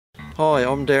Hi,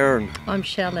 I'm Darren. I'm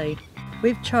Shelley.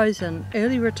 We've chosen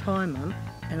early retirement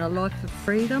and a life of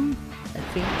freedom,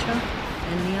 adventure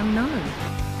and the unknown.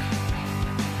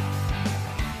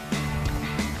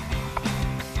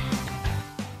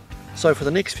 So for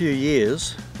the next few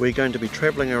years we're going to be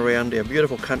travelling around our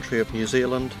beautiful country of New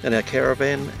Zealand in our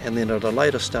caravan, and then at a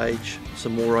later stage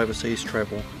some more overseas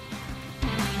travel.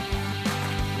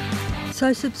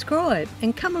 So subscribe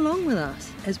and come along with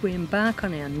us as we embark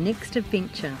on our next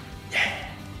adventure.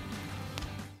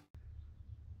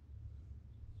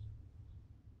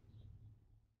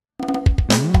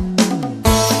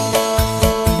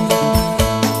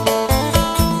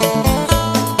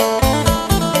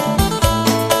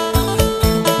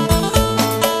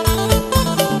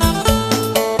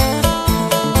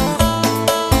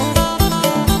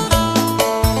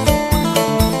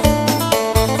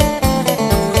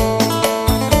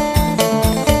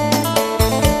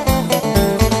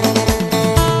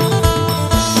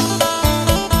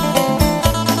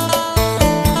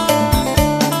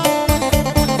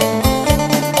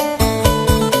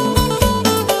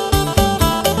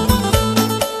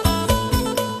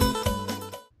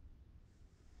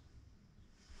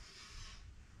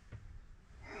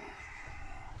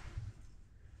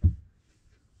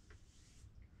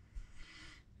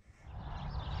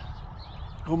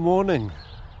 Good morning.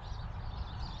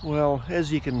 Well,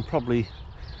 as you can probably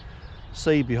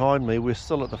see behind me, we're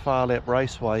still at the Far Lap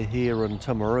Raceway here in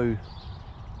Timaru,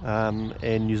 and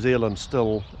New Zealand's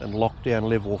still in lockdown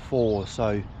level 4,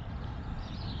 so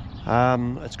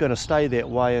it's going to stay that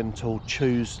way until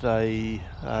Tuesday,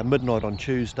 midnight on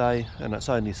Tuesday, and it's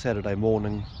only Saturday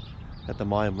morning at the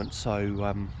moment,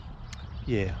 so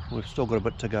yeah, we've still got a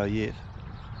bit to go yet.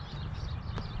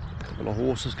 A couple of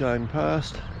horses going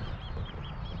past.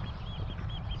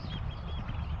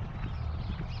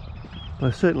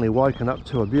 I've certainly woken up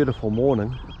to a beautiful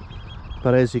morning,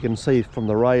 but as you can see from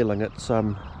the railing, it's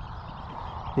yeah,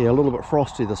 a little bit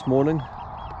frosty this morning,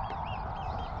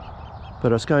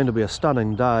 but it's going to be a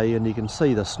stunning day, and you can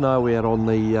see the snow out on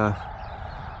the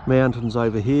mountains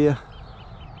over here.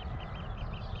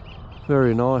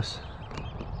 Very nice.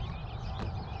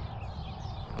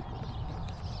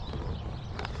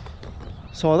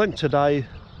 So I think today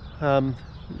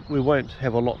we won't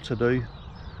have a lot to do.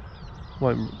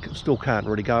 Still can't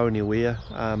really go anywhere,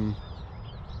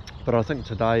 but I think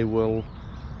today we'll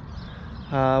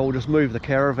just move the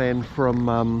caravan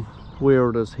from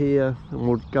where it is here, and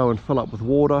we'll go and fill up with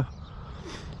water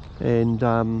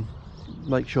and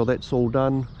make sure that's all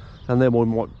done, and then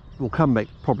we'll come back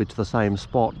probably to the same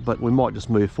spot, but we might just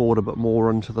move forward a bit more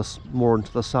into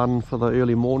the sun for the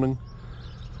early morning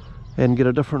and get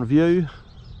a different view.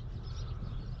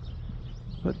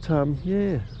 But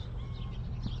yeah.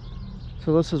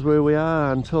 So this is where we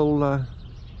are until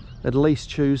at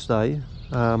least Tuesday,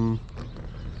 and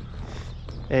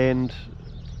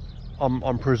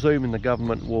I'm presuming the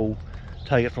government will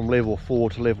take it from level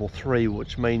 4 to level 3,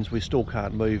 which means we still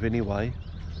can't move anyway.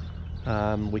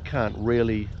 We can't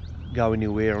really go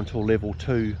anywhere until level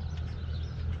 2,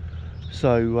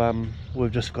 so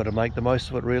we've just got to make the most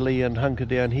of it really and hunker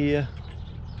down here.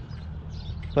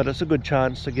 But it's a good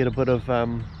chance to get a bit of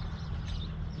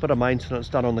maintenance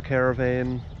done on the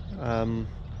caravan.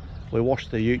 We washed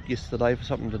the ute yesterday for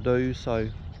something to do, so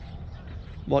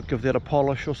might give that a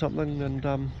polish or something,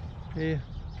 and yeah,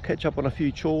 catch up on a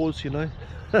few chores, you know.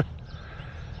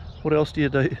 What else do you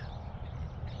do?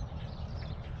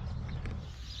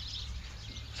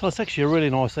 So it's actually a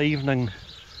really nice evening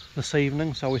this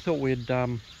evening, so we thought we'd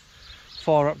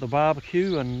fire up the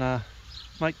barbecue and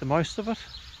make the most of it.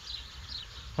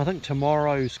 I think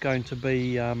tomorrow's going to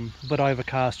be a bit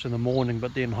overcast in the morning,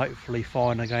 but then hopefully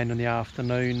fine again in the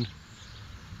afternoon,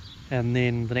 and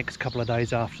then the next couple of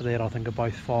days after that I think are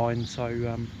both fine, so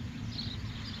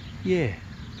yeah,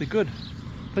 be good.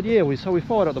 But yeah, so we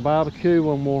fired up the barbecue,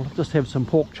 and we'll just have some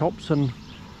pork chops and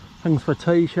things for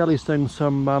tea. Shelley's doing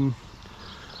some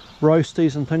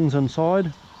roasties and things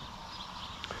inside,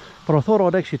 but I thought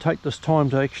I'd actually take this time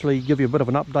to actually give you a bit of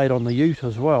an update on the ute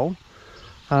as well.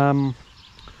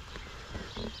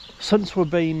 Since we've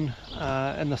been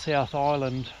in the South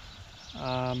Island,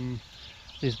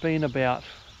 there's been about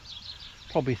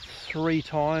probably 3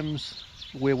 times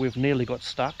where we've nearly got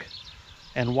stuck,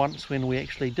 and once when we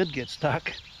actually did get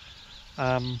stuck.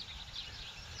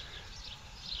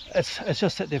 It's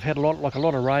just that they've had a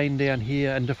lot of rain down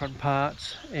here in different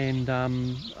parts, and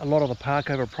a lot of the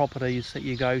park over properties that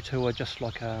you go to are just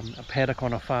like a paddock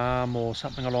on a farm or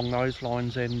something along those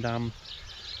lines, and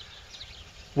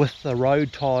with the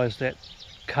road tyres that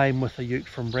came with the ute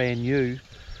from brand new,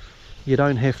 you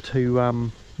don't have to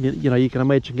you know, you can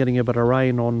imagine getting a bit of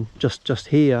rain on just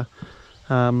here.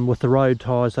 With the road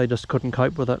tyres, they just couldn't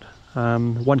cope with it.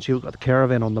 Once you've got the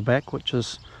caravan on the back, which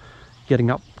is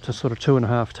getting up to sort of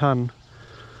 2.5 tonne,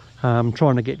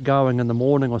 trying to get going in the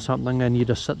morning or something, and you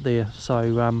just sit there.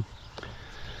 So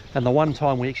and the one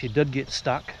time we actually did get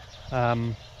stuck,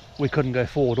 we couldn't go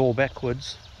forward or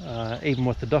backwards, even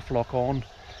with the diff lock on,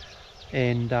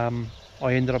 and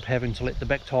I ended up having to let the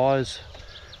back tyres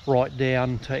right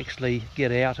down to actually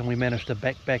get out, and we managed to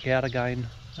back out again.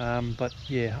 But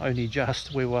yeah, only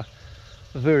just. We were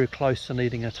very close to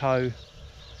needing a tow.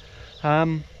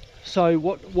 So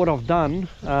what I've done,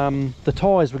 the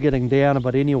tyres were getting down a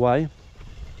bit anyway,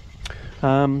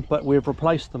 but we've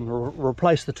replaced them.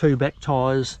 Replaced the 2 back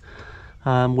tyres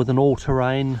with an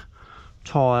all-terrain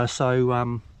tyre,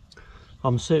 so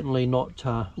I'm certainly not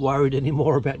worried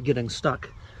anymore about getting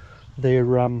stuck. They're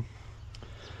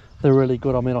really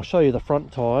good. I mean, I'll show you the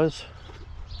front tyres.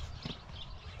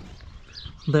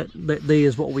 That there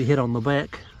is what we had on the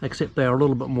back, except they're a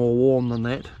little bit more warm than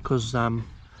that, because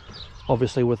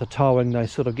obviously with the towing they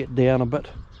sort of get down a bit.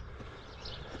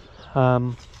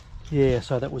 Yeah,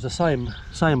 so that was the same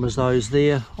as those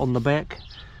there on the back,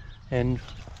 and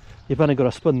you've only got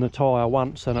to spin the tyre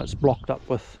once and it's blocked up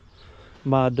with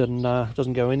mud and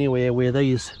doesn't go anywhere. Where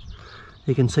these,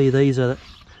 you can see these they're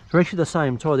actually the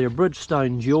same tyre. They're a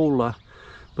Bridgestone Dueler,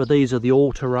 but these are the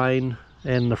all-terrain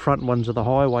and the front ones are the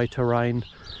highway terrain.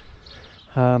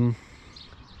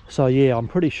 So yeah, I'm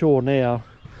pretty sure now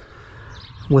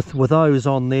with those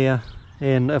on there,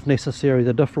 and if necessary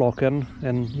the diff lock in,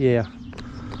 and yeah,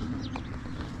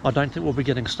 I don't think we'll be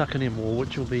getting stuck anymore,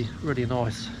 which will be really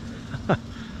nice.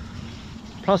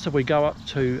 Plus, if we go up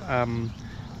to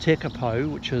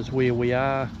Tekapo, which is where we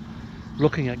are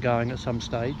looking at going at some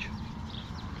stage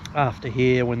after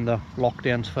here, when the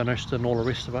lockdown's finished and all the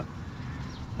rest of it,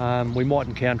 we might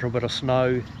encounter a bit of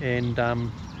snow, and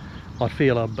I'd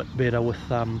feel a bit better with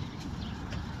a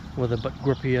bit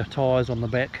grippier tyres on the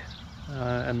back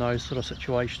and those sort of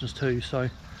situations too. So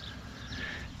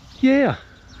yeah,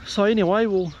 so anyway,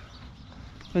 we'll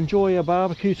enjoy our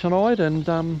barbecue tonight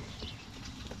and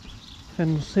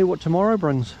see what tomorrow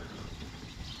brings.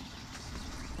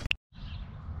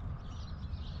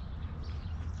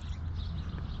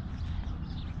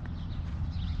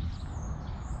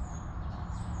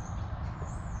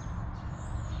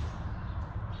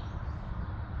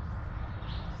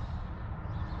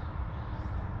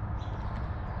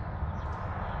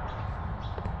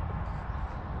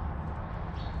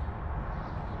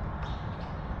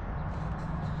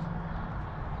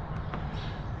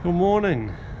 Good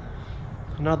morning.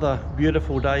 Another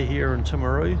beautiful day here in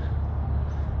Timaru.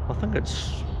 I think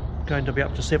it's going to be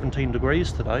up to 17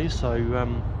 degrees today, so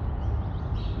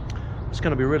it's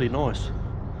going to be really nice.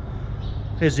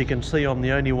 As you can see, I'm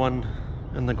the only one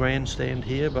in the grandstand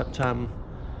here, but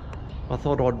I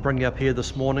thought I'd bring you up here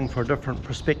this morning for a different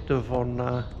perspective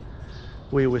on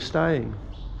where we're staying.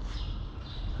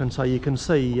 And so you can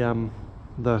see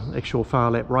the actual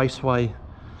Far Lap Raceway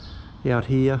out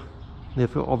here.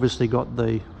 They've obviously got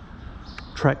the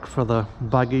track for the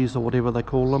buggies or whatever they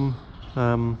call them,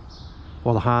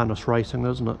 well, the harness racing,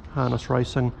 isn't it? Harness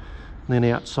racing. And then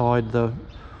outside the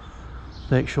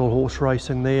actual horse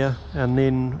racing there, and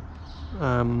then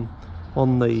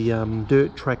on the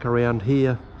dirt track around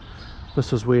here,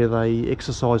 this is where they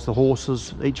exercise the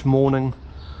horses each morning.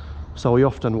 So we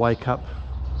often wake up,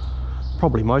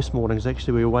 probably most mornings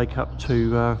actually, we wake up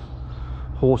to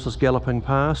horses galloping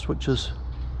past, which is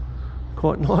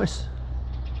quite nice.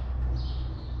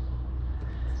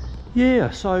 Yeah,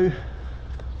 so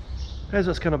as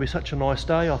it's going to be such a nice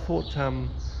day, I thought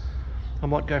I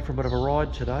might go for a bit of a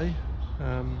ride today.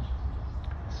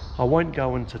 I won't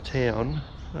go into town.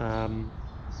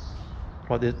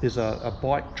 Like there's a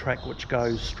bike track which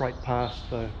goes straight past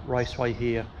the raceway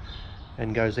here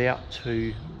and goes out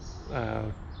to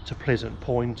Pleasant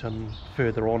Point and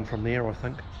further on from there, I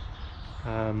think.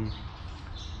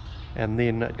 And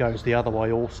then it goes the other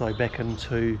way also back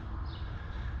into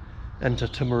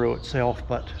Timaru itself,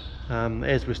 but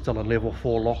as we're still in level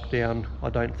 4 lockdown, I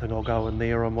don't think I'll go in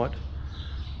there. I might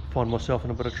find myself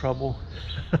in a bit of trouble.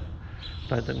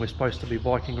 Don't think we're supposed to be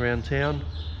biking around town,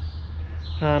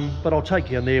 but I'll take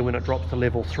you in there when it drops to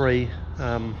level 3,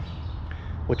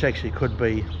 which actually could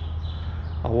be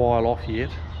a while off yet.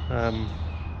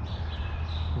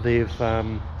 They've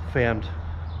found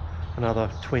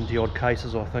another 20 odd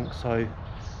cases, I think, so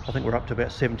I think we're up to about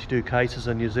 72 cases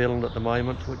in New Zealand at the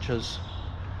moment, which is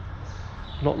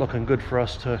not looking good for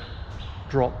us to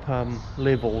drop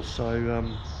levels,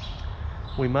 so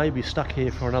we may be stuck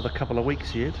here for another couple of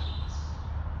weeks yet.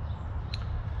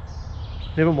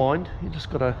 never mind, you just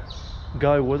got to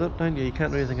go with it, don't you? You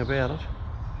can't do anything about it.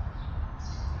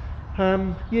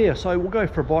 Yeah, so we'll go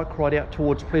for a bike ride out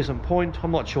towards Pleasant Point. I'm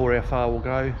not sure how far we'll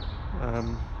go,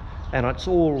 and it's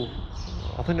all,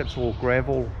 I think it's all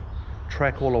gravel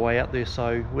track all the way out there,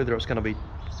 so whether it's going to be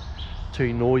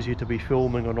too noisy to be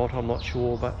filming or not, I'm not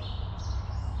sure, but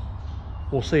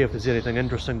we'll see if there's anything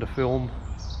interesting to film,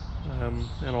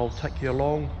 and I'll take you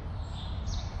along.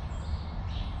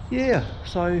 Yeah,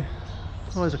 so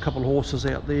there's a couple of horses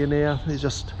out there now. He's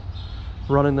just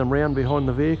running them round behind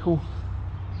the vehicle.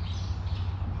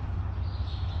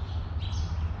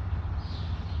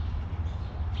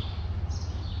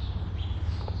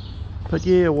 But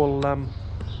yeah, we'll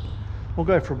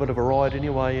go for a bit of a ride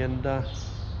anyway, and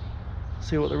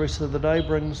see what the rest of the day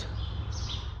brings.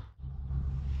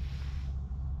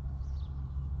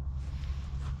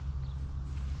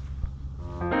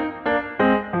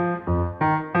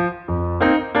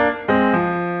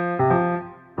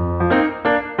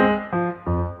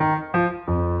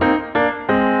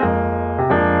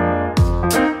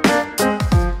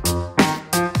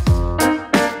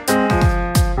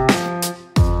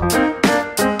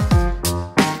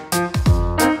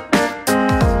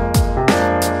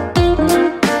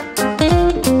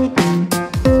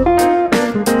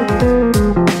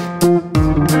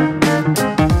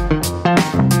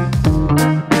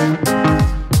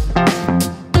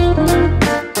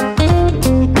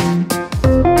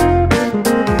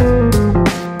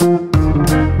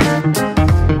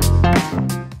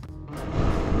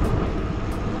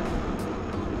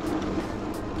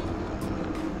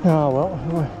 Oh well,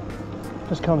 we've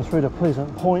just come through to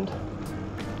Pleasant Point.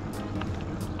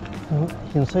 You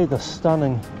can see the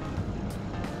stunning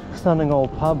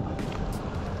old pub,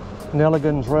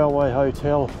 Nelligan's Railway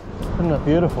Hotel. Isn't it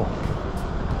beautiful?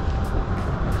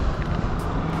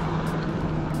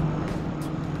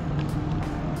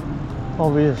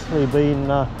 Obviously been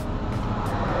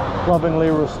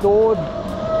lovingly restored.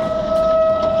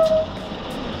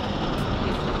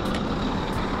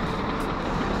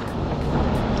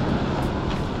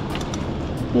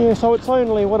 Yeah, so it's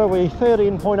only, what are we,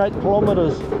 13.8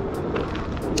 kilometres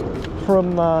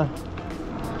from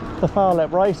the Far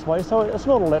Lap Raceway, so it's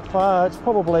not all that far. It's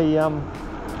probably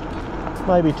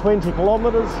maybe 20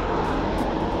 kilometres,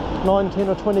 19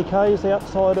 or 20 k's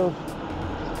outside of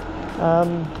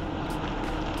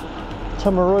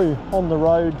Timaru, on the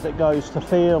road that goes to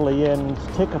Fairley and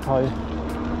Tekapo.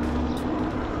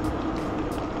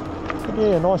 But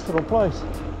yeah, nice little place.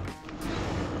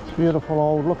 Beautiful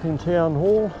old looking town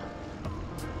hall,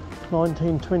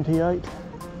 1928.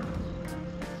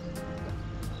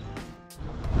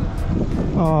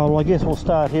 Oh, well, I guess we'll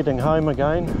start heading home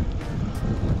again.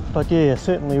 But yeah,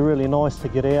 certainly really nice to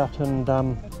get out and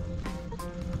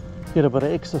get a bit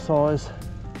of exercise.